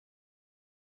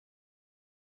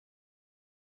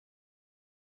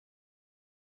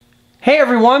Hey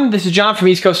everyone, this is John from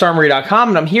EastCoastArmory.com,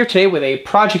 and I'm here today with a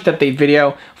project update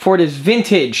video for this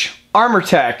vintage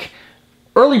Armortek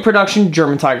early production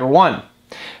German Tiger 1.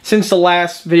 Since the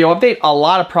last video update, a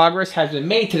lot of progress has been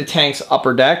made to the tank's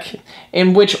upper deck,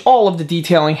 in which all of the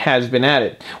detailing has been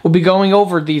added. We'll be going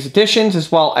over these additions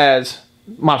as well as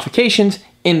modifications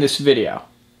in this video.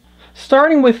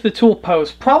 Starting with the tool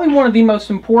post, probably one of the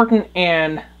most important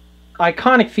and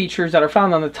iconic features that are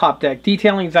found on the top deck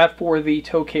detailing is that for the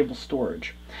tow cable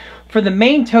storage. For the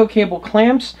main tow cable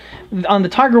clamps, on the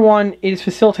Tiger 1, it is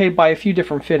facilitated by a few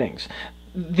different fittings.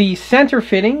 The center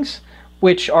fittings,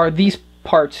 which are these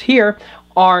parts here,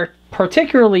 are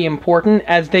particularly important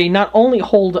as they not only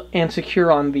hold and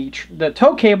secure on the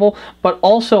tow cable, but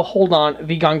also hold on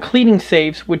the gun cleaning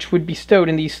safes, which would be stowed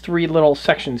in these three little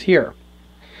sections here.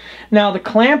 Now the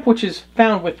clamp, which is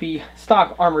found with the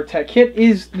stock Armortek kit,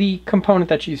 is the component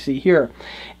that you see here.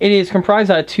 It is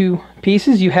comprised of two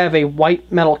pieces. You have a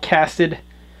white metal casted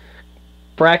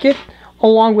bracket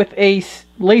along with a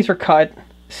laser cut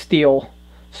steel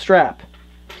strap.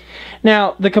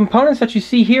 Now the components that you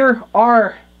see here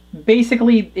are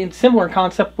basically in similar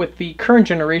concept with the current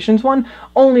generation's one,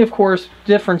 only of course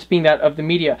difference being that of the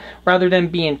media. Rather than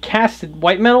being casted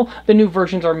white metal, the new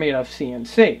versions are made of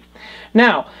CNC.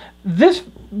 Now this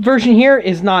version here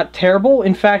is not terrible.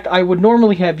 In fact, I would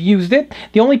normally have used it.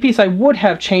 The only piece I would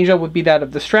have changed out would be that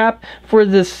of the strap, for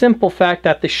the simple fact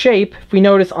that the shape, if we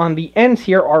notice on the ends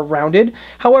here, are rounded.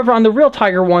 However, on the real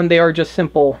Tiger 1, they are just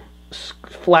simple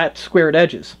flat squared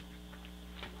edges.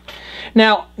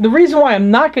 Now, the reason why I'm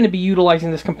not going to be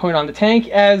utilizing this component on the tank,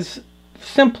 as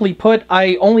simply put,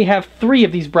 I only have 3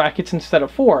 of these brackets instead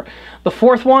of 4. The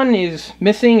fourth one is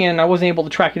missing and I wasn't able to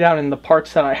track it down in the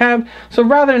parts that I have, so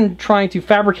rather than trying to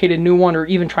fabricate a new one or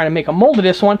even trying to make a mold of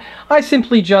this one, I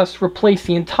simply just replaced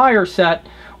the entire set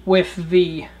with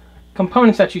the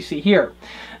components that you see here.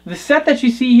 The set that you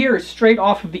see here is straight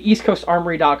off of the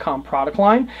EastCoastArmory.com product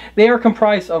line. They are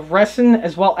comprised of resin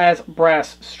as well as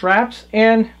brass straps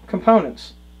and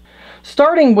components.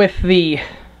 Starting with the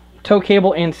tow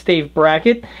cable and stave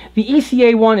bracket, the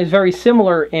ECA one is very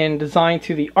similar in design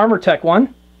to the Armortek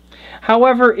one.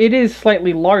 However, it is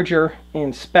slightly larger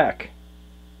in spec.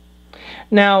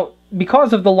 Now,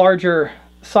 because of the larger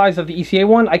size of the ECA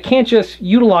one, I can't just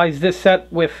utilize this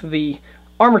set with the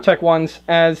Armortek ones,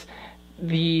 as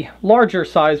the larger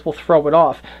size will throw it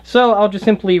off. So I'll just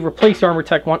simply replace the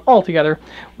Armortek one altogether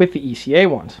with the ECA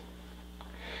ones.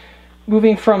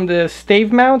 Moving from the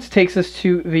stave mounts takes us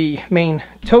to the main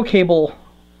tow cable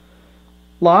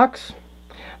locks.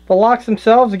 The locks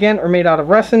themselves, again, are made out of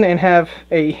resin and have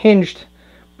a hinged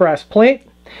brass plate.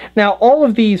 Now all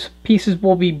of these pieces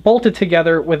will be bolted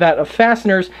together with that of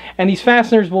fasteners, and these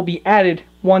fasteners will be added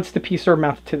once the pieces are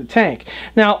mounted to the tank.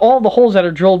 Now all the holes that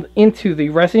are drilled into the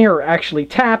resin here are actually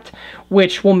tapped,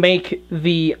 which will make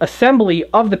the assembly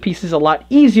of the pieces a lot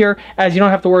easier, as you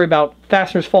don't have to worry about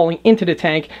fasteners falling into the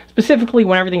tank, specifically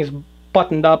when everything is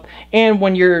buttoned up and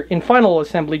when you're in final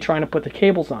assembly trying to put the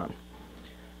cables on.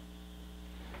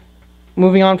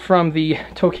 Moving on from the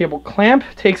tow cable clamp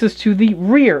takes us to the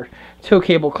rear tow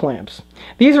cable clamps.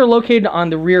 These are located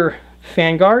on the rear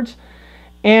fan guards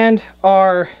and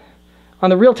are on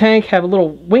the real tank, have a little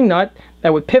wing nut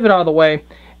that would pivot out of the way,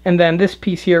 and then this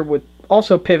piece here would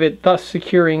also pivot, thus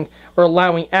securing or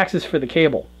allowing access for the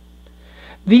cable.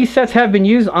 These sets have been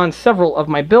used on several of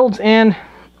my builds and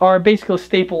are basically a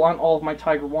staple on all of my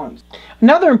Tiger 1s.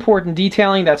 Another important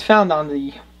detailing that's found on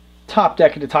the top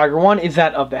deck of the Tiger 1 is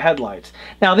that of the headlights.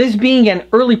 Now, this being an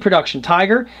early production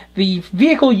Tiger, the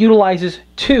vehicle utilizes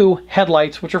 2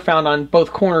 headlights, which are found on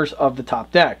both corners of the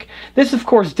top deck. This of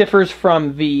course differs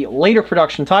from the later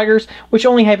production Tigers, which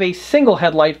only have a single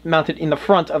headlight mounted in the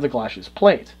front of the glacis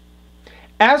plate.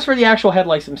 As for the actual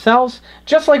headlights themselves,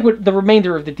 just like with the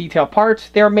remainder of the detail parts,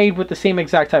 they are made with the same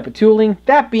exact type of tooling,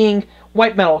 that being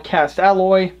white metal cast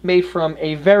alloy made from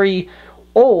a very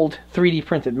old 3D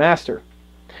printed master.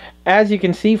 As you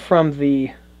can see from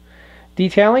the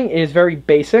detailing, it is very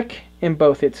basic in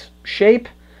both its shape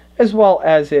as well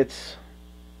as its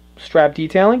strap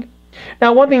detailing.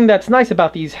 Now, one thing that's nice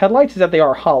about these headlights is that they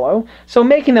are hollow, so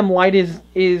making them light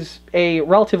is a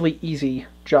relatively easy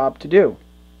job to do.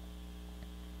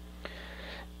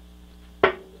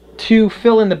 To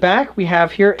fill in the back, we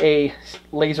have here a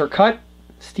laser cut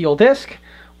steel disc,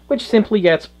 which simply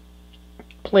gets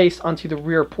placed onto the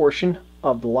rear portion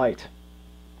of the light.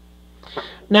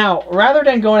 Now, rather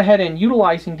than going ahead and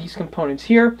utilizing these components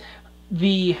here,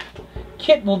 the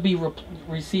kit will be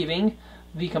receiving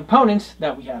the components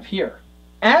that we have here.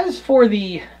 As for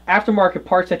the aftermarket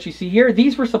parts that you see here,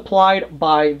 these were supplied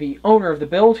by the owner of the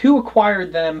build, who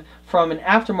acquired them from an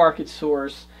aftermarket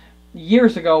source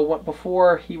years ago,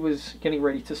 before he was getting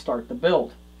ready to start the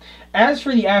build. As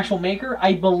for the actual maker,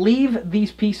 I believe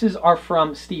these pieces are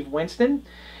from Steve Winston.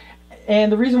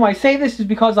 And the reason why I say this is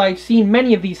because I've seen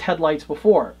many of these headlights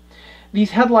before.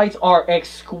 These headlights are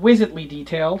exquisitely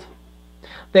detailed.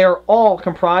 They are all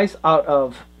comprised out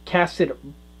of casted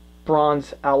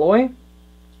bronze alloy,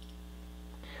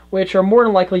 which are more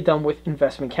than likely done with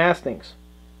investment castings.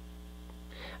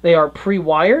 They are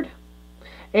pre-wired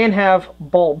and have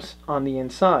bulbs on the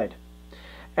inside.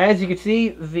 As you can see,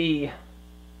 the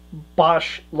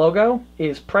Bosch logo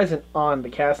is present on the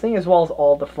casting, as well as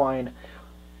all the fine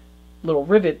little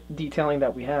rivet detailing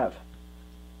that we have.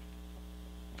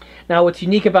 Now, what's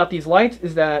unique about these lights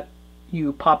is that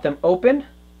you pop them open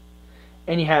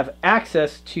and you have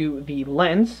access to the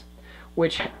lens,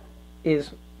 which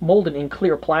is molded in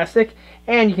clear plastic,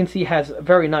 and you can see has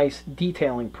very nice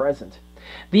detailing present.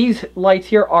 These lights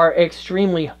here are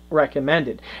extremely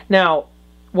recommended. Now,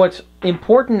 what's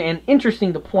important and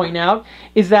interesting to point out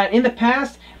is that in the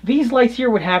past, these lights here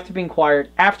would have to be acquired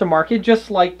aftermarket,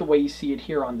 just like the way you see it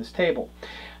here on this table.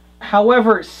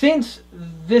 However, since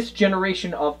this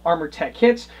generation of Armortek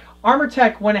kits,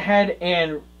 Armortek went ahead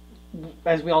and,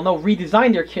 as we all know,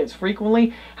 redesigned their kits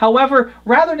frequently. However,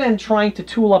 rather than trying to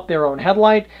tool up their own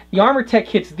headlight, the Armortek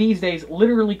kits these days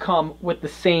literally come with the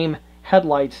same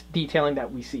headlights detailing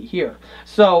that we see here.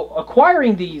 So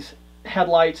acquiring these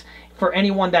headlights for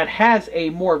anyone that has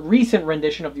a more recent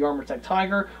rendition of the Armortek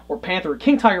Tiger, or Panther or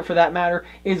King Tiger for that matter,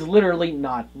 is literally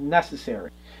not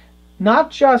necessary.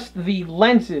 Not just the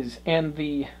lenses and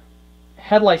the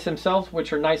headlights themselves,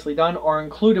 which are nicely done, are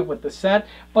included with the set,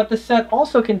 but the set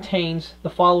also contains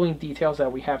the following details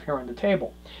that we have here on the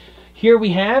table. Here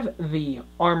we have the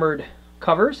armored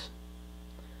covers,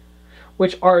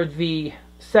 which are the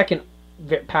second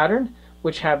pattern,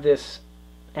 which have this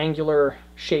angular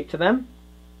shape to them.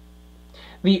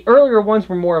 The earlier ones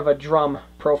were more of a drum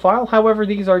profile. However,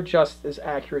 these are just as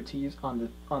accurate to use on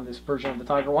this version of the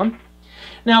Tiger One.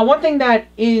 Now, one thing that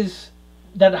is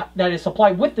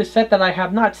supplied with this set that I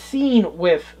have not seen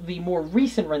with the more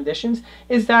recent renditions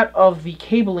is that of the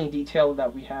cabling detail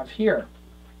that we have here.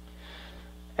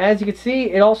 As you can see,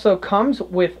 it also comes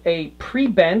with a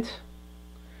pre-bent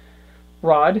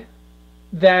rod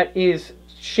that is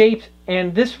shaped,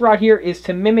 and this rod here is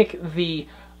to mimic the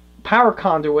power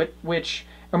conduit which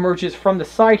emerges from the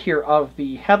side here of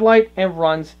the headlight and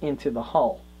runs into the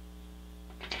hull.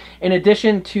 In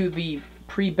addition to the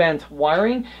pre-bent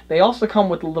wiring, they also come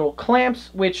with little clamps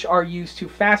which are used to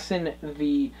fasten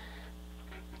the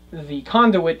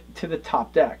conduit to the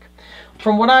top deck.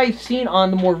 From what I've seen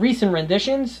on the more recent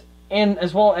renditions, and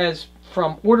as well as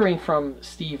from ordering from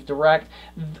Steve direct,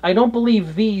 I don't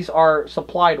believe these are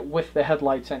supplied with the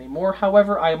headlights anymore.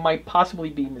 However, I might possibly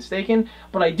be mistaken,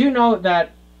 but I do know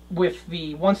that with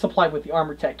the one supplied with the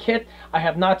Armortek kit, I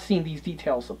have not seen these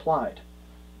details supplied.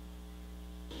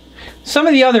 Some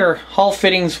of the other hull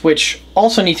fittings which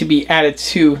also need to be added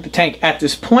to the tank at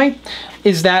this point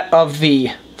is that of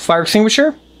the fire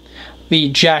extinguisher, the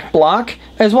jack block,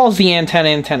 as well as the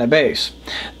antenna base.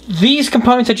 These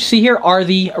components that you see here are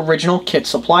the original kit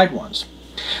supplied ones.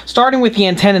 Starting with the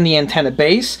antenna and the antenna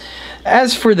base.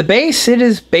 As for the base, it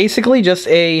is basically just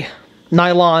a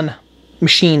nylon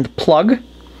machined plug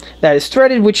that is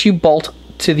threaded, which you bolt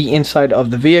to the inside of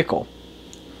the vehicle.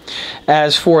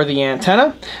 As for the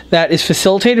antenna, that is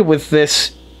facilitated with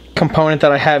this component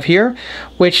that I have here,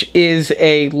 which is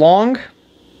a long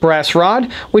brass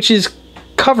rod, which is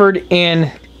covered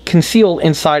and concealed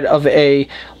inside of a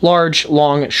large,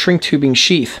 long shrink tubing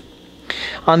sheath.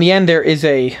 On the end there is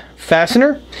a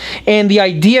fastener, and the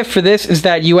idea for this is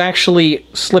that you actually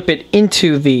slip it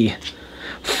into the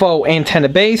faux antenna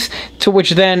base, to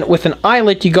which then with an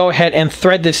eyelet you go ahead and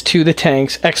thread this to the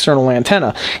tank's external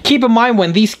antenna. Keep in mind,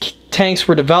 when these tanks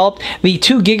were developed, the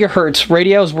 2 GHz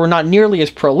radios were not nearly as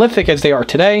prolific as they are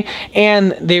today,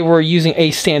 and they were using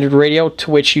a standard radio, to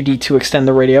which you need to extend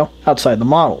the radio outside the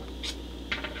model.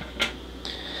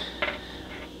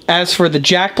 As for the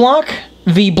jack block,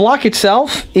 the block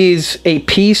itself is a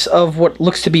piece of what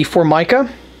looks to be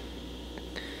Formica.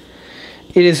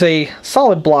 It is a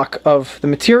solid block of the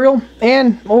material,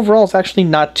 and overall it's actually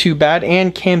not too bad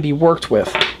and can be worked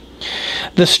with.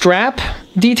 The strap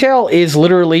detail is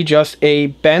literally just a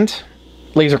bent,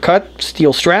 laser cut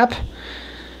steel strap.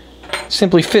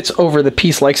 Simply fits over the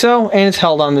piece like so, and it's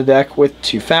held on the deck with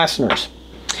 2 fasteners.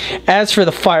 As for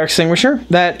the fire extinguisher,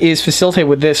 that is facilitated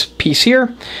with this piece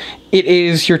here. It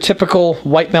is your typical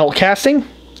white metal casting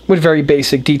with very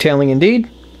basic detailing indeed.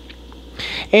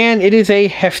 and it is a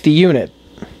hefty unit.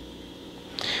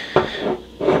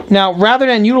 Now, rather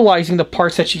than utilizing the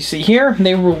parts that you see here,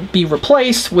 they will be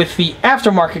replaced with the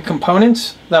aftermarket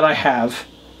components that I have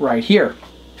right here.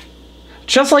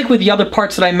 Just like with the other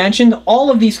parts that I mentioned, all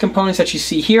of these components that you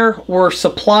see here were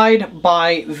supplied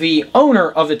by the owner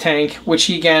of the tank, which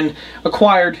he again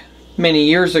acquired many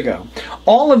years ago.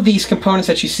 All of these components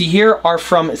that you see here are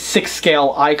from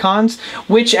 6-scale icons,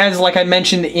 which, as like I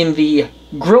mentioned in the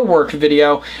grill work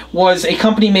video, was a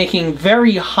company making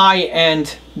very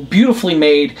high-end, beautifully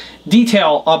made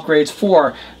detail upgrades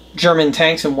for German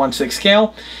tanks in 1/6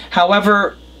 scale.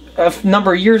 However, a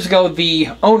number of years ago, the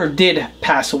owner did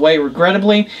pass away,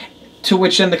 regrettably, to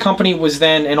which then the company was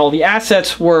then, and all the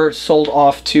assets were sold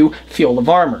off to Field of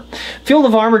Armor. Field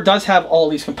of Armor does have all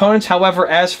these components. However,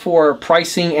 as for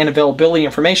pricing and availability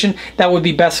information, that would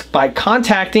be best by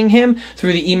contacting him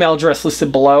through the email address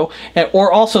listed below,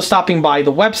 or also stopping by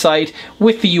the website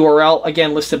with the URL,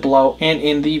 again listed below and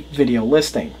in the video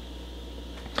listing.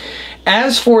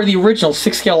 As for the original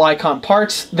 6-scale icon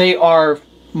parts, they are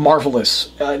marvelous.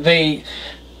 They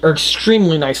are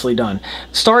extremely nicely done.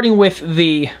 Starting with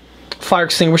the fire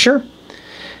extinguisher,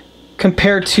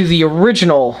 compared to the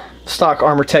original stock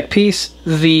Armortek piece,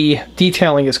 the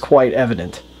detailing is quite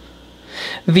evident.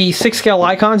 The 6-scale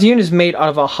icons unit is made out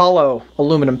of a hollow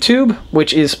aluminum tube,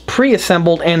 which is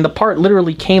pre-assembled, and the part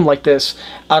literally came like this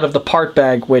out of the part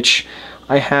bag, which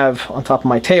I have on top of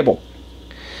my table.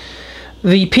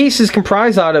 The piece is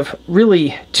comprised out of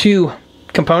really two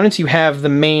components. You have the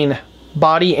main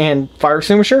body and fire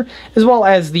extinguisher, as well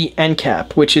as the end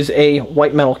cap, which is a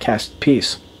white metal cast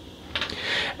piece.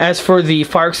 As for the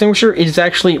fire extinguisher, it is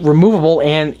actually removable,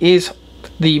 and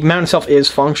the mount itself is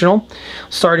functional.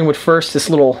 Starting with first this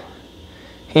little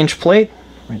hinge plate.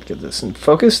 Let me get this in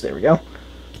focus. There we go.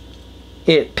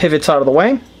 It pivots out of the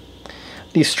way.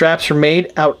 These straps are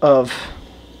made out of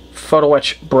photo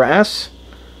etch brass,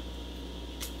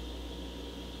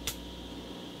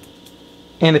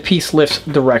 and the piece lifts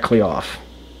directly off.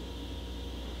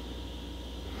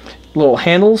 Little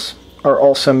handles are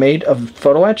also made of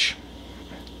photo etch,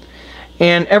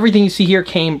 and everything you see here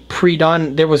came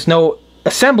pre-done. There was no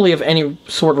assembly of any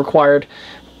sort required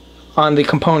on the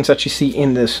components that you see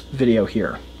in this video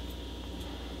here.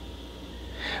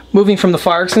 Moving from the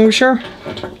fire extinguisher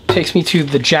takes me to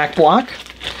the jack block.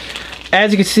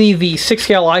 As you can see, the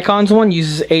 6-scale icons one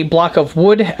uses a block of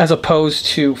wood as opposed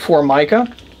to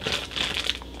Formica.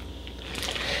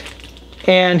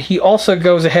 And he also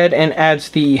goes ahead and adds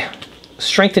the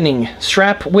strengthening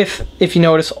strap with, if you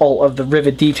notice, all of the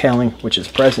rivet detailing which is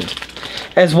present,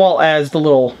 as well as the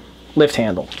little lift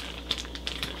handle.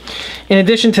 In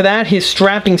addition to that, his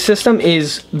strapping system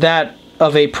is that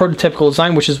of a prototypical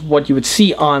design, which is what you would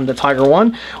see on the Tiger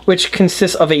 1, which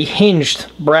consists of a hinged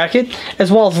bracket,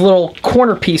 as well as little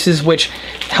corner pieces which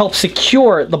help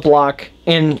secure the block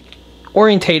and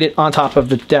orientate it on top of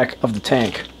the deck of the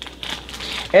tank.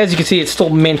 As you can see, it's still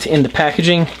mint in the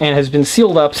packaging and has been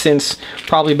sealed up since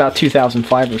probably about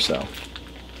 2005 or so.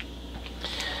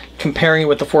 Comparing it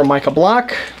with the Formica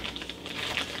block,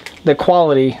 the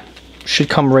quality should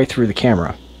come right through the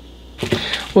camera.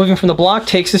 Moving from the block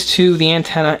takes us to the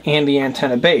antenna and the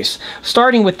antenna base.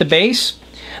 Starting with the base,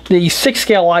 the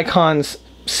 6-scale icons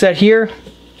set here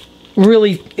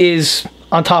really is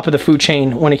on top of the food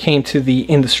chain when it came to the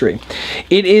industry.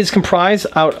 It is comprised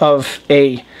out of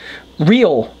a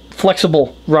real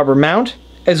flexible rubber mount,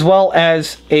 as well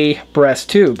as a brass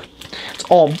tube. It's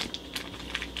all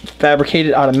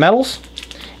fabricated out of metals,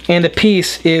 and the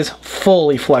piece is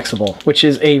fully flexible, which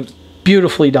is a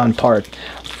beautifully done part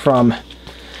from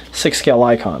 6-scale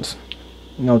icons.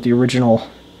 You know, the original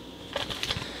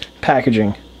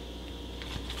packaging.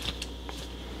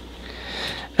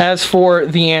 As for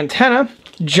the antenna,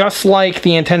 just like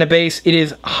the antenna base, it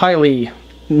is highly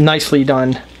nicely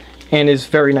done and is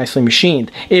very nicely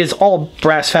machined. It is all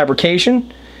brass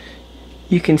fabrication.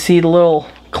 You can see the little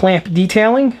clamp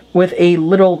detailing with a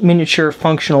little miniature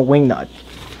functional wing nut.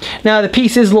 Now the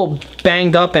piece is a little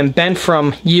banged up and bent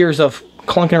from years of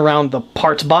clunking around the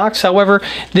parts box. However,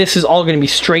 this is all going to be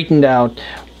straightened out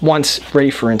once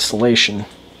ready for installation.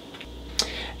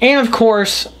 And of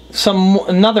course,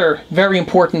 another very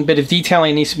important bit of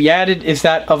detailing needs to be added is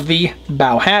that of the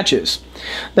bow hatches.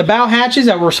 The bow hatches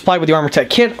that were supplied with the Armortek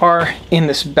kit are in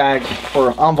this bag or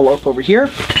envelope over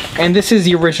here, and this is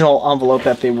the original envelope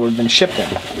that they would have been shipped in.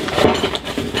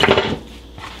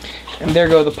 And there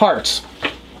go the parts.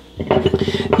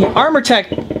 The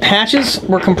Armortek hatches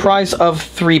were comprised of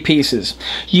 3 pieces.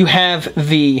 You have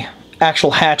the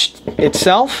actual hatch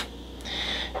itself,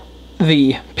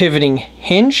 the pivoting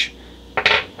hinge,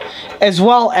 as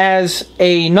well as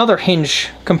another hinge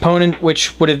component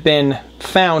which would have been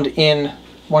found in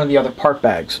one of the other part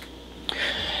bags.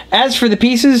 As for the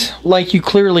pieces, like you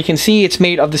clearly can see, it's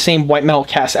made of the same white metal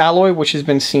cast alloy which has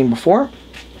been seen before.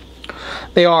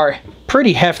 They are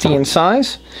pretty hefty in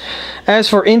size. As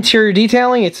for interior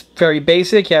detailing, it's very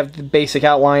basic. You have the basic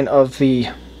outline of the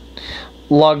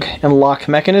lug and lock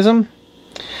mechanism.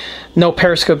 No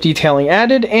periscope detailing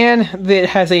added, and it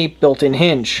has a built-in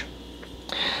hinge.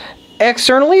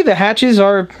 Externally, the hatches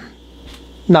are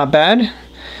not bad.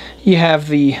 You have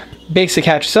the basic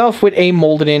hatch itself with a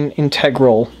molded-in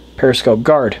integral periscope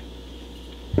guard.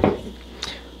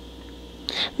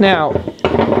 Now,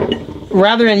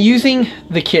 rather than using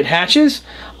the kit hatches,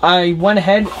 I went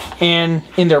ahead and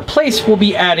in their place we'll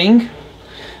be adding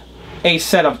a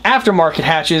set of aftermarket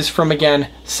hatches from, again,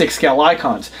 6-scale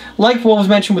icons. Like what was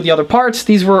mentioned with the other parts,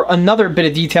 these were another bit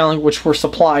of detailing which were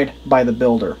supplied by the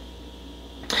builder.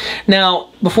 Now,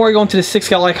 before I go into the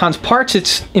 6-scale icons parts,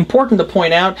 it's important to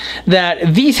point out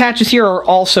that these hatches here are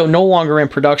also no longer in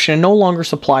production and no longer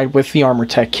supplied with the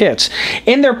Armortek kits.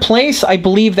 In their place, I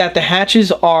believe that the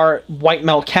hatches are white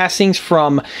metal castings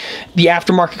from the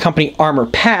aftermarket company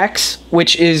Armortek,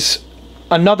 which is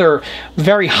another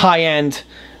very high-end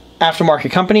aftermarket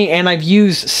company, and I've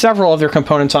used several of their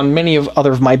components on many of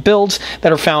other of my builds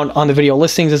that are found on the video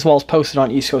listings as well as posted on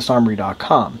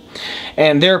eastcoastarmory.com.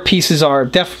 And their pieces are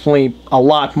definitely a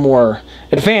lot more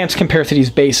advanced compared to these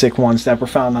basic ones that were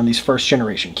found on these first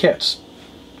generation kits.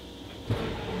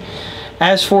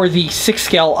 As for the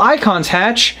 6-scale icons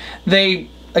hatch, they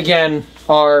again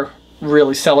are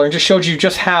really stellar and just showed you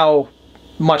just how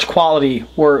much quality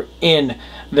were in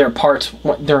their parts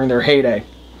during their heyday.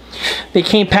 They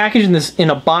came packaged in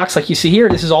a box like you see here.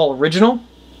 This is all original.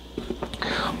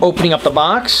 Opening up the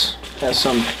box, has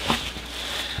some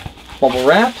bubble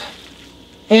wrap,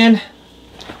 and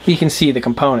we can see the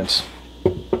components.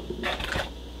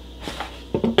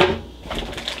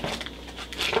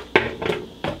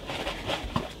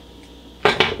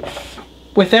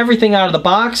 With everything out of the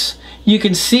box, you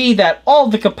can see that all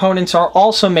of the components are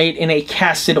also made in a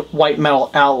casted white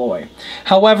metal alloy.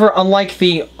 However, unlike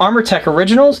the Armortek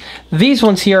originals, these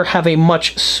ones here have a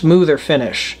much smoother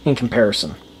finish in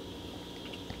comparison.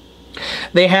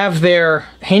 They have their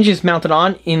hinges mounted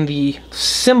on in the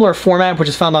similar format which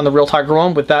is found on the Real Tiger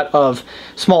 1 with that of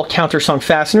small countersunk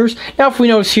fasteners. Now if we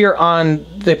notice here on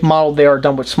the model they are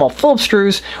done with small Phillips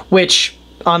screws, which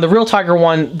on the Real Tiger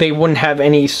 1 they wouldn't have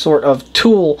any sort of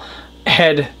tool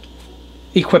head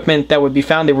equipment that would be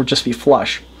found, they would just be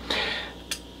flush.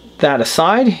 That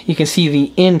aside, you can see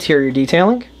the interior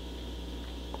detailing.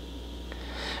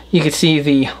 You can see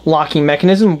the locking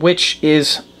mechanism, which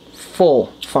is full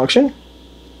function.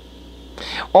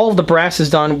 All of the brass is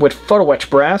done with photo etch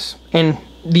brass, and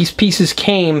these pieces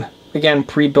came, again,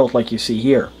 pre-built like you see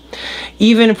here.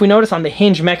 Even if we notice on the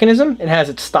hinge mechanism, it has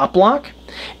its stop block.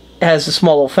 It has the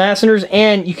small little fasteners,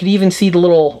 and you can even see the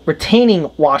little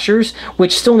retaining washers,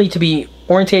 which still need to be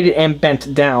orientated and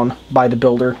bent down by the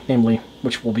builder, namely,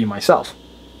 which will be myself.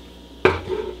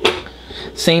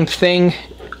 Same thing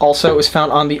also is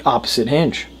found on the opposite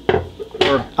hinge,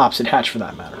 or opposite hatch for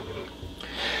that matter.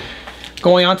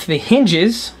 Going on to the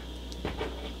hinges,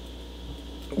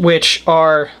 which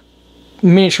are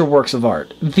miniature works of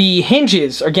art. The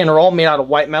hinges, again, are all made out of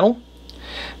white metal.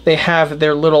 They have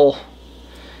their little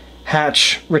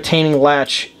hatch retaining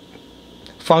latch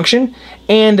function,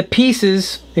 and the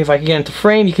pieces, if I can get into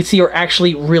frame, you can see are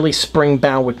actually really spring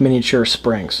bound with miniature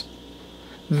springs.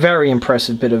 Very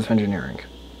impressive bit of engineering.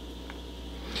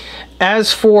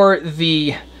 As for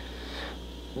the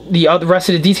rest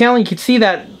of the detailing, you can see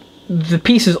that the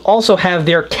pieces also have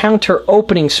their counter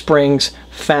opening springs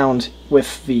found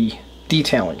with the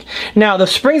detailing. Now, the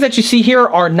springs that you see here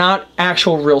are not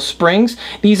actual real springs.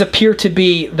 These appear to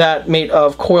be that made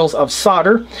of coils of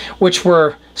solder, which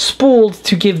were spooled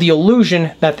to give the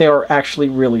illusion that they are actually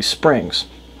really springs.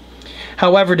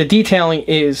 However, the detailing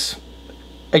is,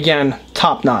 again,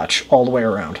 top-notch all the way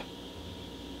around.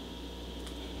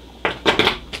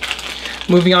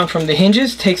 Moving on from the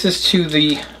hinges takes us to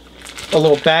a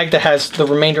little bag that has the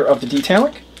remainder of the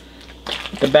detailing.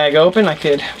 With the bag open, I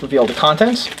could reveal the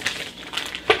contents.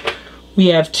 We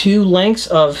have 2 lengths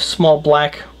of small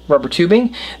black rubber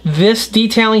tubing. This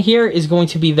detailing here is going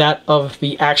to be that of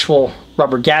the actual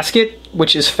rubber gasket,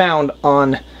 which is found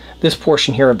on this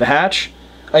portion here of the hatch.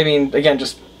 I mean, again,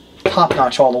 just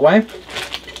top-notch all the way.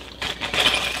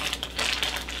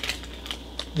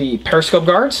 The periscope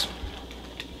guards,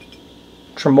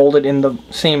 which are molded in the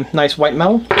same nice white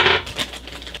metal.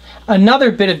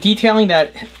 Another bit of detailing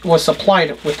that was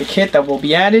supplied with the kit that will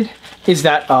be added is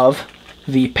that of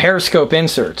the periscope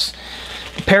inserts.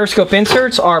 The periscope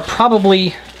inserts are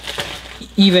probably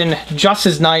even just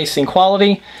as nice in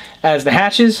quality as the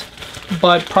hatches,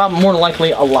 but more than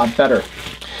likely a lot better.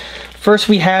 First,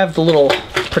 we have the little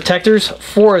protectors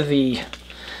for the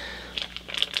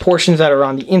portions that are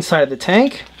on the inside of the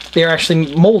tank. They are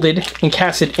actually molded and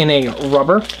casted in a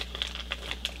rubber.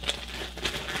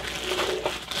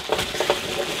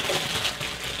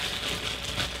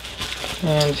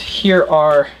 And here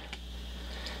are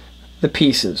the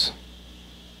pieces.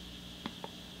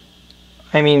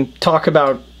 I mean, talk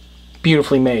about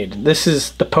beautifully made. This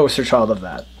is the poster child of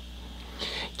that.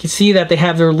 You can see that they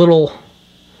have their little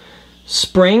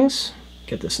springs.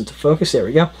 Get this into focus. There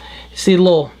we go. You see the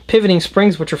little pivoting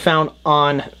springs which are found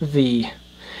on the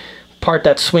part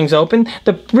that swings open.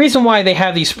 The reason why they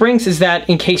have these springs is that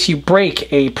in case you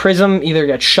break a prism, either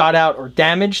get shot out or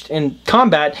damaged in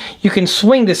combat, you can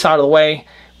swing this out of the way,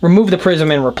 remove the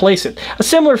prism, and replace it. A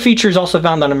similar feature is also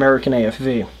found on American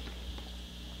AFV.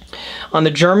 On the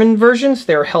German versions,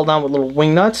 they are held on with little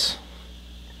wing nuts.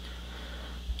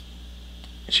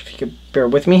 Which, if you could bear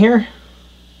with me here.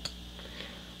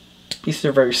 These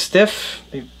are very stiff.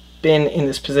 They've been in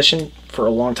this position for a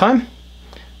long time.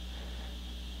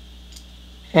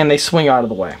 And they swing out of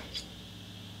the way.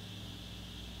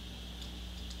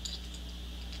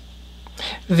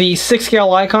 The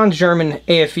 6-scale Icon German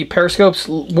AFV periscopes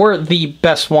were the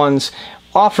best ones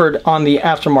offered on the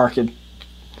aftermarket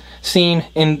scene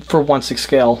for 1/6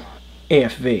 scale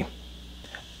AFV.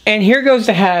 And here goes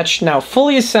the hatch, now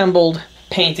fully assembled,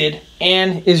 painted,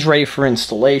 and is ready for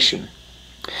installation.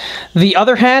 The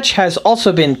other hatch has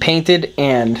also been painted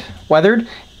and weathered,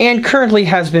 and currently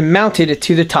has been mounted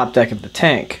to the top deck of the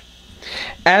tank.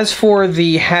 As for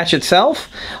the hatch itself,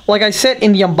 like I said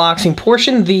in the unboxing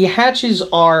portion, the hatches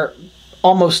are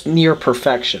almost near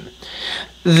perfection.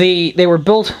 They were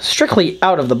built strictly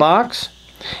out of the box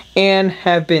and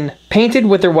have been painted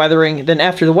with their weathering. Then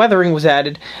after the weathering was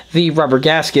added, the rubber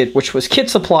gasket, which was kit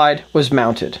supplied, was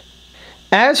mounted.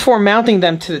 As for mounting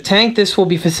them to the tank, this will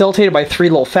be facilitated by 3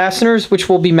 little fasteners, which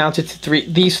will be mounted to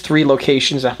these 3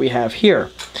 locations that we have here.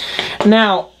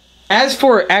 Now, as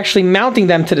for actually mounting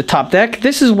them to the top deck,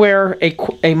 this is where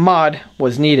a mod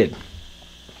was needed.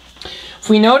 If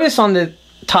we notice on the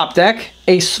top deck,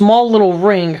 a small little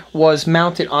ring was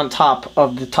mounted on top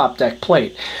of the top deck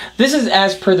plate. This is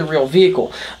as per the real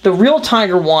vehicle. The real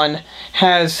Tiger 1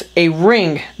 has a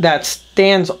ring that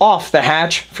stands off the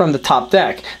hatch from the top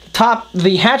deck.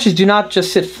 The hatches do not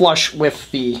just sit flush with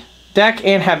the deck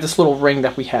and have this little ring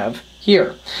that we have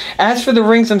here. As for the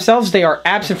rings themselves, they are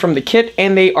absent from the kit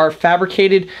and they are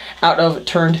fabricated out of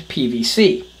turned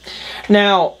PVC.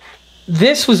 Now,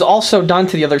 this was also done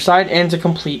to the other side and it's a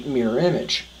complete mirror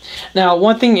image. Now,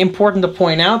 one thing important to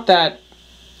point out that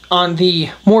on the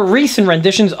more recent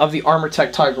renditions of the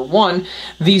Armortek Tiger 1,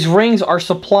 these rings are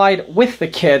supplied with the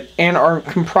kit and are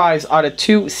comprised out of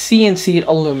 2 CNC'd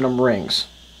aluminum rings.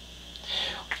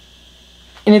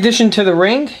 In addition to the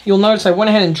ring, you'll notice I went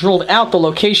ahead and drilled out the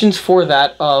locations for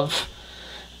that of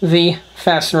the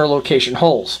fastener location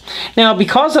holes. Now,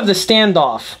 because of the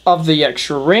standoff of the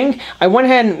extra ring, I went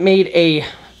ahead and made a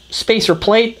spacer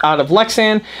plate out of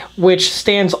Lexan, which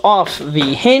stands off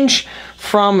the hinge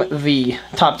from the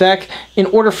top deck in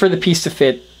order for the piece to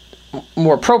fit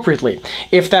more appropriately.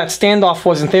 If that standoff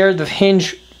wasn't there, the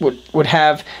hinge would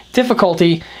have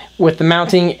difficulty with the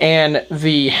mounting and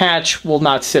the hatch will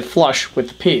not sit flush with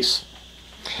the piece.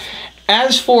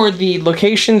 As for the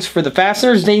locations for the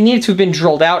fasteners, they need to have been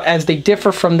drilled out as they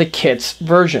differ from the kit's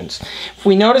versions. If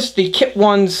we notice, the kit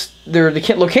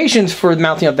locations for the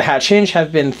mounting of the hatch hinge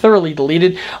have been thoroughly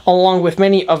deleted, along with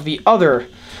many of the other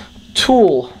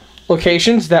tool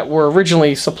locations that were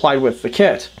originally supplied with the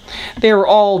kit. They were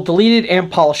all deleted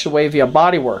and polished away via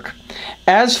bodywork.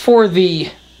 As for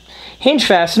the hinge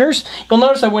fasteners, you'll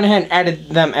notice I went ahead and added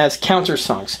them as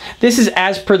countersunks. This is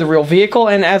as per the real vehicle,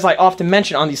 and as I often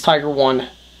mention on these Tiger 1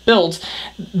 builds,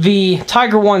 the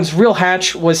Tiger 1's real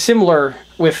hatch was similar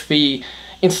with the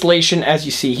installation as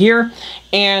you see here,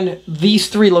 and these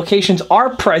 3 locations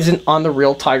are present on the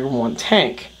real Tiger 1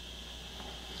 tank.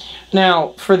 Now,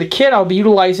 for the kit, I'll be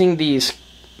utilizing these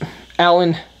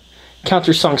Allen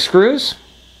countersunk screws.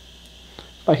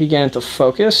 If I could get into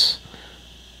focus.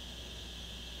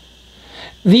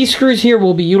 These screws here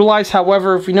will be utilized,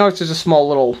 however, if we notice there's a small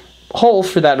little hole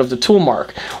for that of the tool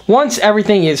mark. Once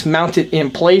everything is mounted in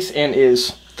place and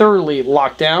is thoroughly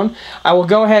locked down, I will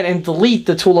go ahead and delete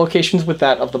the tool locations with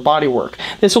that of the bodywork.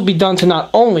 This will be done to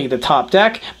not only the top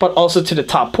deck, but also to the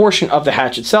top portion of the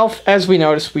hatch itself. As we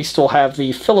notice, we still have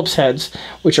the Phillips heads,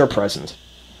 which are present.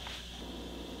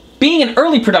 Being an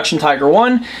early production Tiger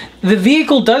 1, the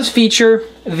vehicle does feature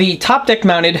the top deck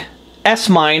mounted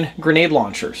S-mine grenade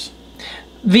launchers.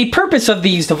 The purpose of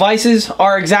these devices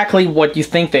are exactly what you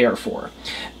think they are for.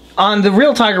 On the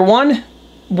real Tiger 1,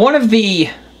 one of the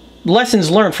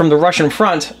lessons learned from the Russian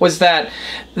front was that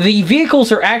the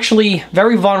vehicles are actually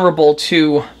very vulnerable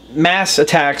to mass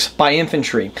attacks by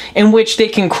infantry, in which they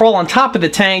can crawl on top of the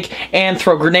tank and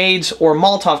throw grenades or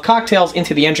Molotov cocktails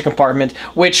into the engine compartment,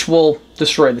 which will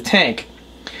destroy the tank.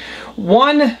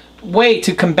 One way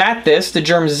to combat this, the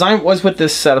German design, was with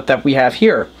this setup that we have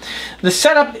here. The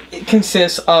setup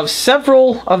consists of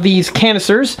several of these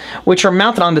canisters, which are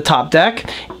mounted on the top deck,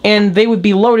 and they would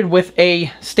be loaded with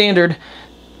a standard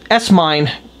S-mine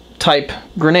type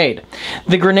grenade.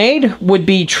 The grenade would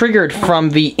be triggered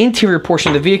from the interior portion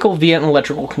of the vehicle via an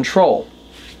electrical control.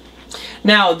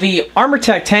 Now, the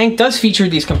Armortek tank does feature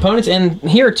these components, and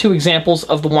here are two examples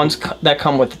of the ones that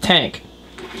come with the tank.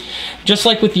 Just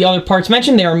like with the other parts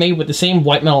mentioned, they are made with the same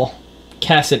white metal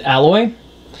casted alloy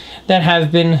that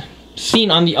have been seen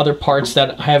on the other parts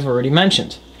that I have already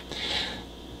mentioned.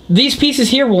 These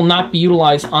pieces here will not be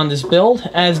utilized on this build,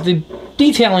 as the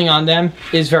detailing on them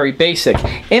is very basic.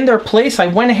 In their place, I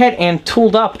went ahead and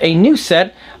tooled up a new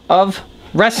set of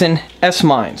resin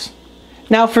S-mines.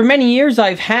 Now, for many years,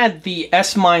 I've had the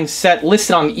S-mine set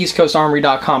listed on the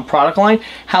EastCoastArmory.com product line.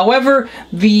 However,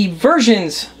 the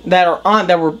versions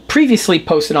that were previously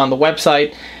posted on the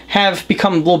website have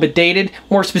become a little bit dated.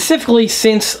 More specifically,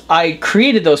 since I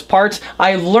created those parts,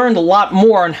 I've learned a lot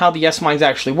more on how the S-mines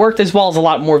actually worked, as well as a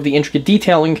lot more of the intricate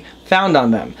detailing found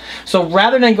on them. So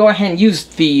rather than go ahead and use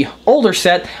the older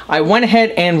set, I went ahead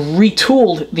and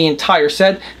retooled the entire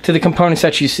set to the components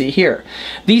that you see here.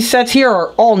 These sets here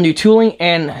are all new tooling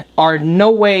and are no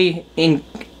way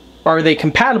are they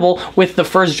compatible with the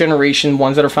first generation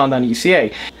ones that are found on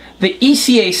ECA. The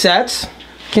ECA sets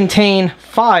contain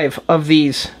 5 of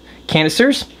these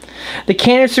canisters. The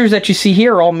canisters that you see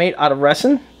here are all made out of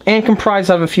resin and comprised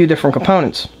of a few different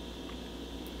components.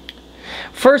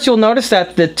 First, you'll notice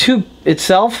that the tube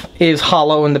itself is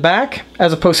hollow in the back,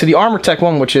 as opposed to the Armortek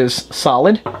one, which is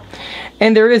solid.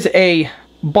 And there is a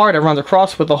bar that runs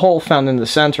across with a hole found in the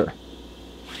center.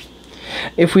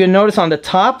 If we notice on the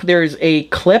top, there is a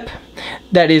clip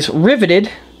that is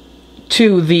riveted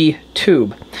to the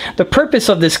tube. The purpose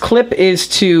of this clip is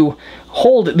to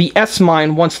hold the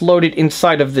S-mine once loaded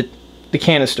inside of the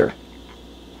canister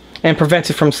and prevents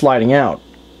it from sliding out.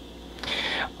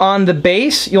 On the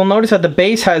base, you'll notice that the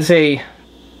base has a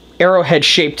arrowhead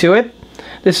shape to it.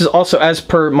 This is also as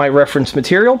per my reference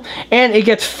material, and it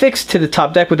gets fixed to the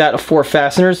top deck with that of 4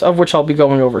 fasteners, of which I'll be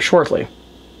going over shortly.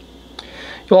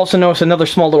 You'll also notice another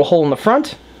small little hole in the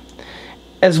front,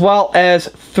 as well as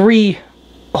 3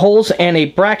 holes and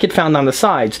a bracket found on the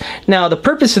sides. Now, the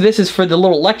purpose of this is for the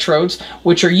little electrodes,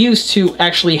 which are used to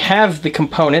actually have the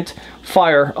component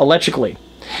fire electrically.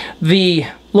 The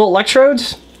little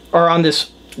electrodes are on this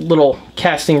little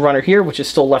casting runner here, which is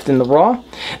still left in the raw.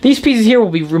 These pieces here will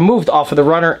be removed off of the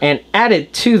runner and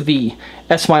added to the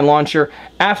S-mine launcher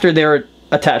after they're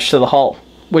attached to the hull,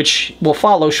 which will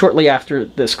follow shortly after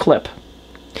this clip.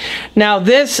 Now,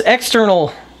 this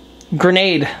external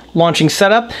grenade launching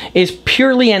setup is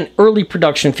purely an early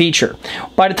production feature.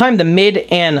 By the time the mid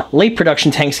and late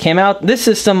production tanks came out, this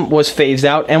system was phased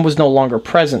out and was no longer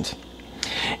present.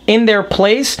 In their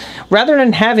place, rather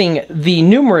than having the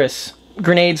numerous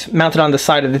grenades mounted on the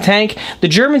side of the tank, the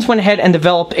Germans went ahead and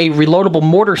developed a reloadable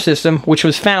mortar system, which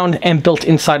was found and built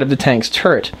inside of the tank's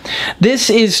turret. This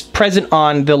is present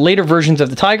on the later versions of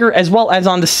the Tiger, as well as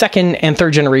on the 2nd and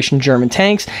 3rd generation German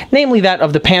tanks, namely that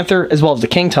of the Panther as well as the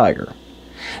King Tiger.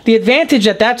 The advantage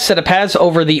that setup has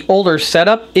over the older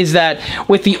setup is that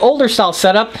with the older style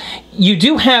setup, you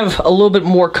do have a little bit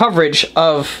more coverage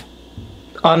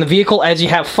on the vehicle, as you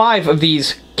have 5 of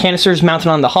these canisters mounted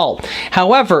on the hull.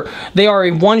 However, they are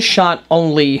a one-shot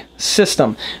only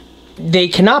system. They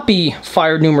cannot be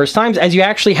fired numerous times, as you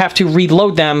actually have to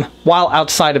reload them while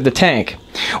outside of the tank.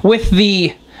 With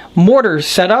the mortar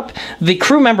setup, the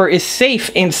crew member is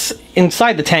safe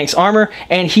inside the tank's armor,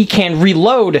 and he can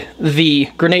reload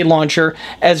the grenade launcher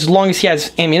as long as he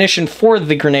has ammunition for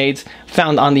the grenades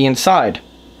found on the inside.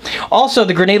 Also,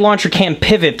 the grenade launcher can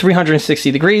pivot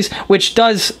 360 degrees, which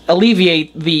does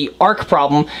alleviate the arc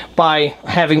problem by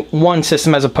having one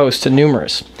system as opposed to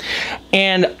numerous.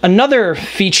 And another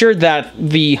feature that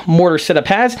the mortar setup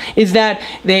has is that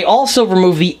they also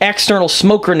remove the external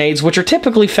smoke grenades, which are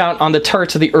typically found on the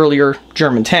turrets of the earlier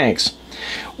German tanks.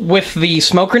 With the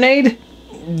smoke grenade,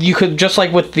 you could, just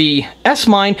like with the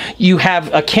S-mine, you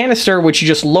have a canister which you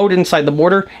just load inside the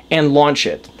mortar and launch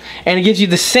it. And it gives you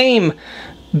the same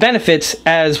benefits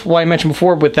as what I mentioned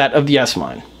before with that of the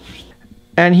S-Mine.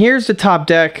 And here's the top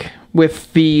deck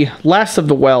with the last of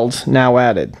the welds now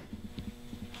added.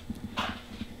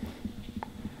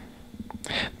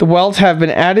 The welds have been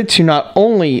added to not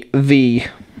only the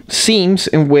seams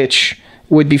in which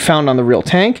would be found on the real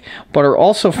tank, but are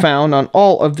also found on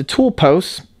all of the tool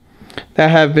posts that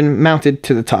have been mounted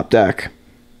to the top deck.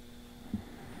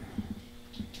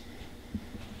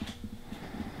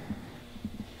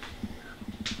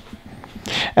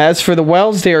 As for the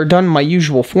welds, they are done in my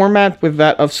usual format with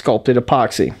that of sculpted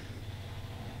epoxy.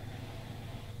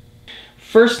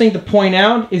 First thing to point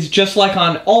out is, just like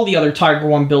on all the other Tiger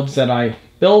One builds that I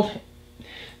build,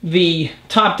 the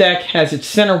top deck has its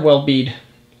center weld bead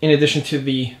in addition to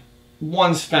the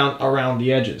ones found around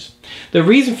the edges. The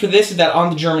reason for this is that on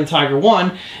the German Tiger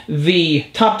One, the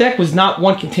top deck was not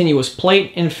one continuous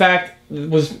plate. In fact, it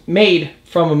was made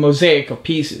from a mosaic of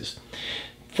pieces.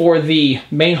 For the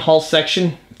main hull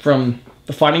section from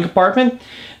the fighting compartment,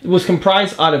 it was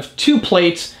comprised out of two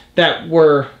plates that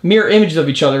were mirror images of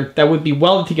each other that would be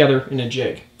welded together in a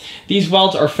jig. These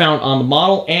welds are found on the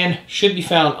model and should be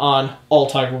found on all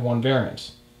Tiger One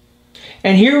variants.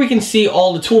 And here we can see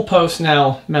all the tool posts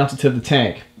now mounted to the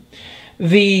tank.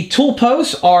 The tool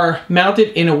posts are mounted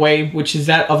in a way which is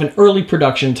that of an early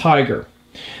production Tiger.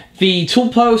 The tool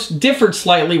posts differed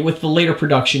slightly with the later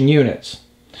production units.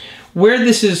 Where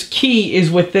this is key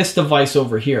is with this device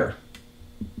over here.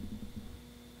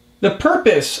 The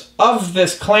purpose of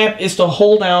this clamp is to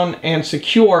hold down and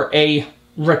secure a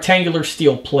rectangular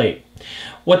steel plate.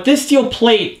 What this steel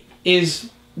plate is,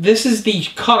 this is the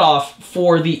cutoff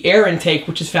for the air intake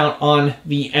which is found on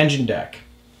the engine deck.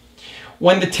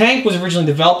 When the tank was originally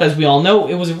developed, as we all know,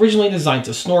 it was originally designed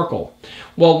to snorkel.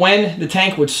 Well, when the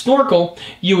tank would snorkel,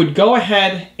 you would go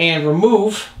ahead and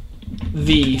remove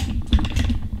the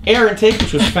air intake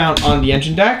which was found on the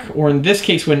engine deck, or in this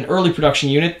case with an early production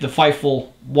unit, the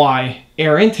Feifel Y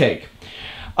air intake.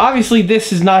 Obviously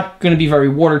this is not going to be very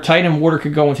watertight, and water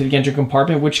could go into the engine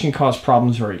compartment, which can cause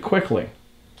problems very quickly.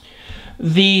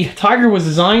 The Tiger was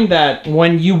designed that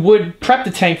when you would prep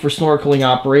the tank for snorkeling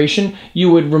operation,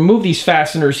 you would remove these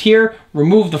fasteners here,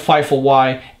 remove the Feifel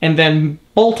Y, and then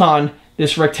bolt on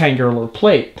this rectangular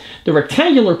plate. The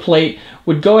rectangular plate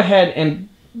would go ahead and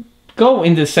go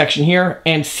in this section here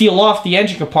and seal off the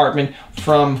engine compartment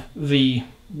from the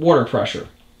water pressure.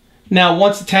 Now,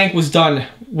 once the tank was done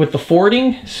with the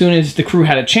forwarding, as soon as the crew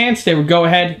had a chance, they would go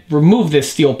ahead, remove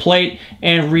this steel plate,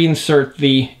 and reinsert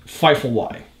the Feifel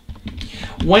Y.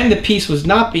 When the piece was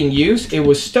not being used, it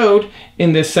was stowed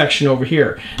in this section over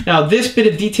here. Now, this bit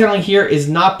of detailing here is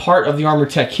not part of the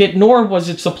Armortek kit, nor was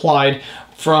it supplied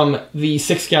from the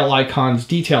 6-scale Icons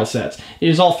detail sets. It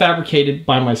is all fabricated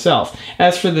by myself.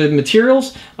 As for the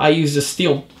materials, I used a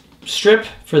steel strip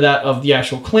for that of the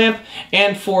actual clamp,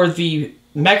 and for the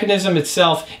mechanism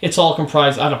itself, it's all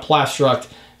comprised out of Plastruct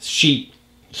sheet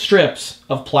strips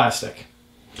of plastic.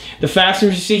 The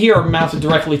fasteners you see here are mounted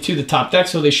directly to the top deck,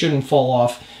 so they shouldn't fall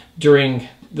off during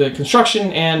the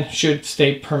construction and should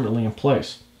stay permanently in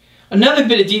place. Another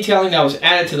bit of detailing that was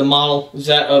added to the model was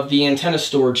that of the antenna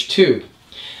storage tube.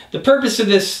 The purpose of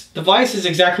this device is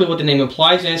exactly what the name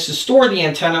implies, and it's to store the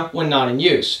antenna when not in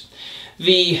use.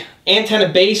 The antenna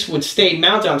base would stay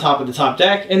mounted on top of the top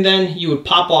deck, and then you would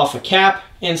pop off a cap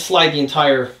and slide the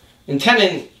entire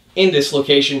antenna in this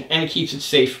location, and it keeps it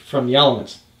safe from the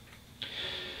elements.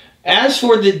 As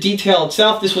for the detail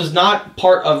itself, this was not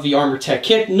part of the Armortek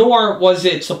kit, nor was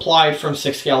it supplied from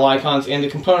 6-scale Icons, and the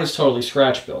components totally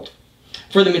scratch built.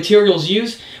 For the materials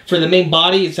used, for the main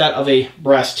body, it's that of a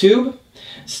brass tube.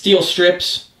 Steel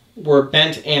strips were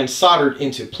bent and soldered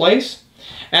into place.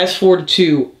 As for the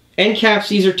two end caps,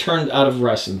 these are turned out of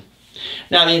resin.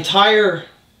 Now, the entire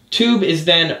tube is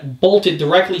then bolted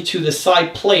directly to the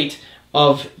side plate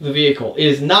of the vehicle. It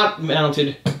is not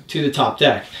mounted to the top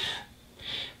deck.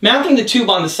 Mounting the tube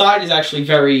on the side is actually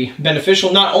very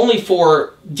beneficial, not only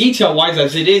for detail-wise,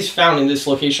 as it is found in this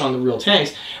location on the real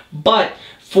tanks, but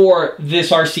for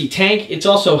this RC tank, it's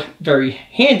also very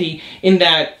handy in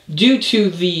that due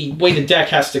to the way the deck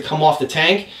has to come off the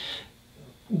tank,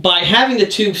 by having the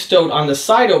tube stowed on the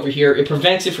side over here, it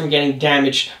prevents it from getting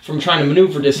damaged from trying to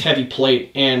maneuver this heavy plate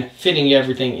and fitting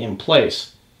everything in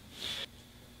place.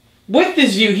 With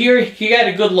this view here, you get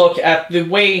a good look at the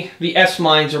way the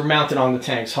S-mines are mounted on the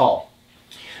tank's hull.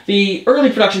 The early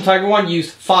production Tiger One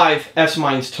used 5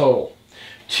 S-mines total.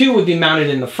 2 would be mounted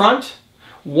in the front,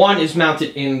 1 is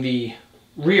mounted in the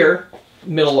rear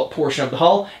middle portion of the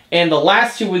hull, and the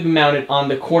last 2 would be mounted on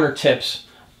the corner tips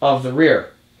of the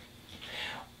rear.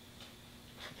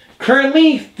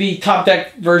 Currently, the top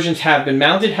deck versions have been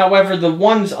mounted. However, the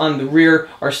ones on the rear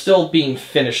are still being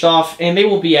finished off, and they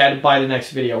will be added by the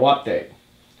next video update.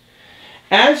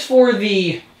 As for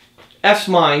the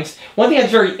S-mines, one thing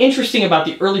that's very interesting about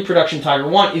the early production Tiger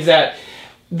 1 is that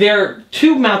there are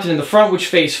two mounted in the front which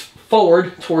face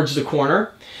forward towards the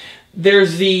corner.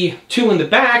 There's the two in the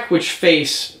back which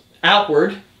face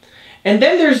outward. And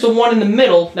then there's the one in the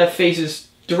middle that faces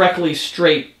directly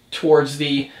straight towards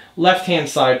the left-hand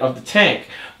side of the tank.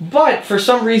 But for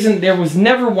some reason, there was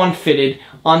never one fitted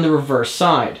on the reverse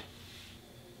side.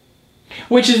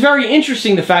 Which is very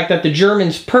interesting, the fact that the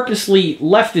Germans purposely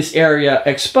left this area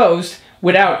exposed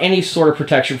without any sort of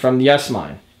protection from the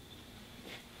S-mine.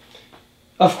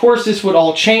 Of course, this would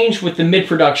all change with the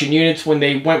mid-production units when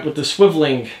they went with the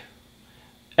swiveling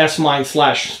S-mine /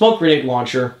 smoke grenade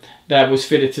launcher that was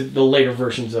fitted to the later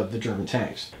versions of the German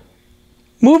tanks.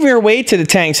 Moving our way to the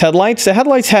tank's headlights, the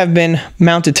headlights have been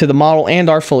mounted to the model and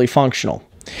are fully functional.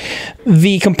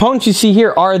 The components you see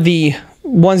here are the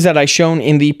ones that I shown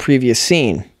in the previous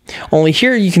scene. Only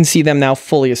here you can see them now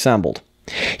fully assembled.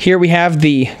 Here we have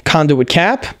the conduit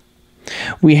cap,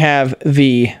 we have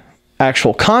the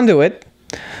actual conduit,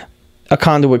 a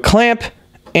conduit clamp,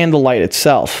 and the light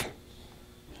itself.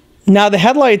 Now the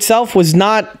headlight itself was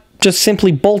not just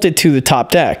simply bolted to the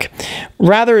top deck.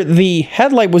 Rather, the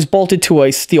headlight was bolted to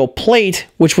a steel plate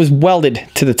which was welded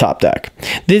to the top deck.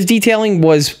 This detailing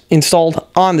was installed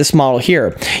on this model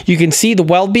here. You can see the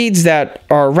weld beads that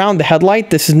are around the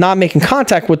headlight. This is not making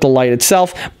contact with the light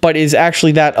itself, but is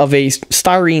actually that of a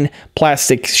styrene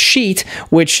plastic sheet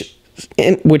which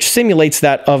simulates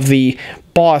that of the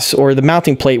boss or the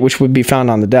mounting plate which would be found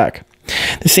on the deck.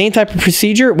 The same type of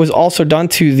procedure was also done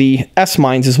to the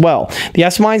S-mines as well. The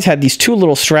S-mines had these two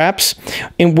little straps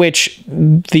in which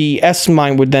the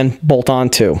S-mine would then bolt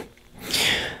onto.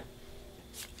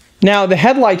 Now, the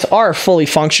headlights are fully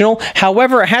functional.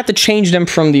 However, I had to change them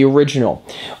from the original.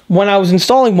 When I was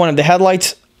installing one of the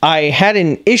headlights, I had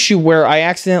an issue where I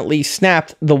accidentally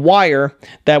snapped the wire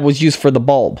that was used for the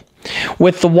bulb.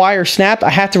 With the wire snapped,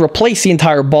 I had to replace the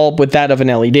entire bulb with that of an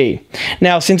LED.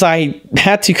 Now, since I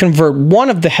had to convert one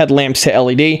of the headlamps to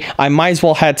LED, I might as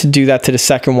well had to do that to the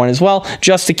second one as well,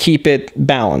 just to keep it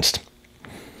balanced.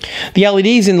 The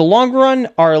LEDs in the long run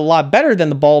are a lot better than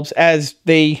the bulbs as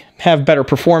they have better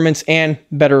performance and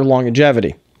better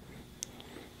longevity.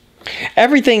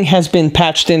 Everything has been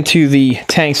patched into the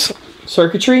tank's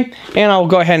circuitry, and I'll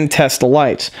go ahead and test the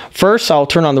lights. First, I'll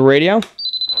turn on the radio.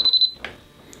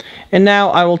 And now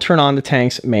I will turn on the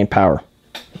tank's main power.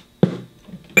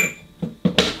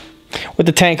 With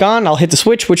the tank on, I'll hit the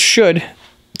switch, which should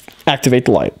activate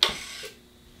the light.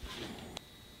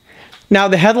 Now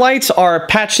the headlights are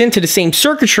patched into the same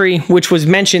circuitry which was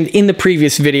mentioned in the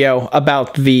previous video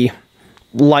about the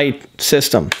light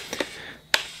system.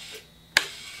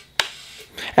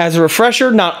 As a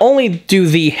refresher, not only do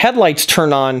the headlights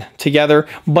turn on together,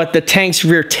 but the tank's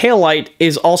rear tail light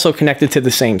is also connected to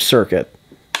the same circuit.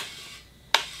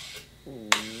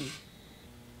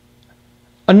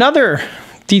 Another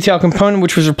detail component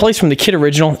which was replaced from the kit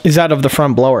original is that of the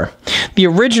front blower. The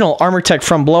original Armortek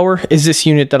front blower is this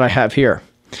unit that I have here.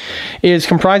 It is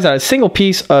comprised of a single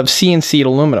piece of CNC'd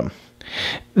aluminum.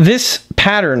 This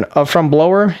pattern of front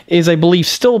blower is, I believe,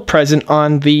 still present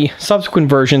on the subsequent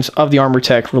versions of the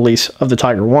Armortek release of the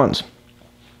Tiger 1s.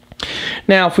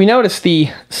 Now, if we notice, the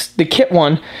kit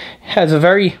one has a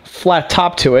very flat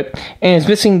top to it and is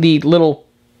missing the little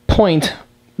point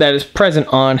that is present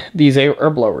on these air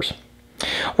blowers.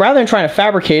 Rather than trying to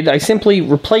fabricate it, I simply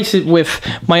replace it with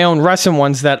my own resin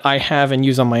ones that I have and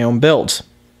use on my own builds.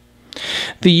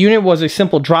 The unit was a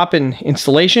simple drop-in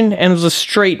installation and was a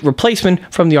straight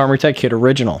replacement from the Armortek kit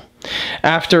original.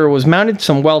 After it was mounted,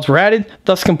 some welds were added,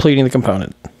 thus completing the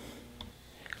component.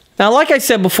 Now, like I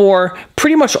said before,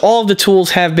 pretty much all of the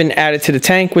tools have been added to the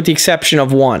tank with the exception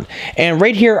of one. And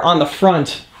right here on the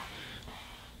front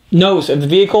nose of the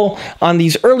vehicle, on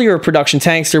these earlier production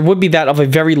tanks, there would be that of a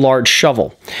very large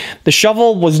shovel. The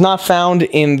shovel was not found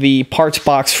in the parts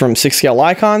box from 6-scale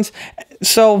Icons,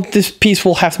 so this piece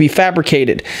will have to be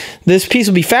fabricated. This piece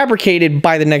will be fabricated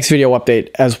by the next video update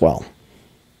as well.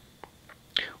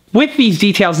 With these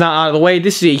details now out of the way,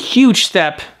 this is a huge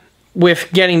step with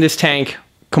getting this tank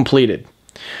completed.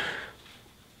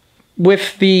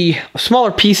 With the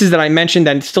smaller pieces that I mentioned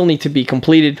that still need to be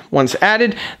completed once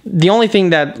added, the only thing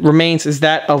that remains is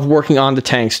that of working on the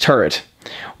tank's turret,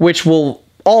 which will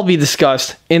all be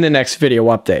discussed in the next video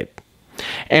update.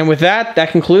 And with that, that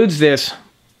concludes this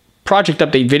project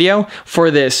update video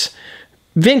for this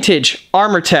vintage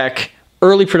Armortek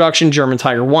early production German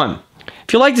Tiger 1. If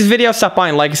If you like this video, stop by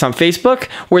and like us on Facebook,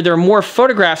 where there are more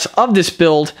photographs of this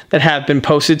build that have been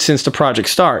posted since the project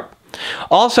start.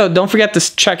 Also, don't forget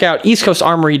to check out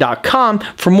eastcoastarmory.com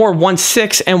for more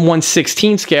 1/6 and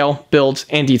 1/16 scale builds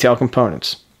and detail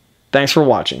components. Thanks for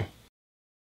watching.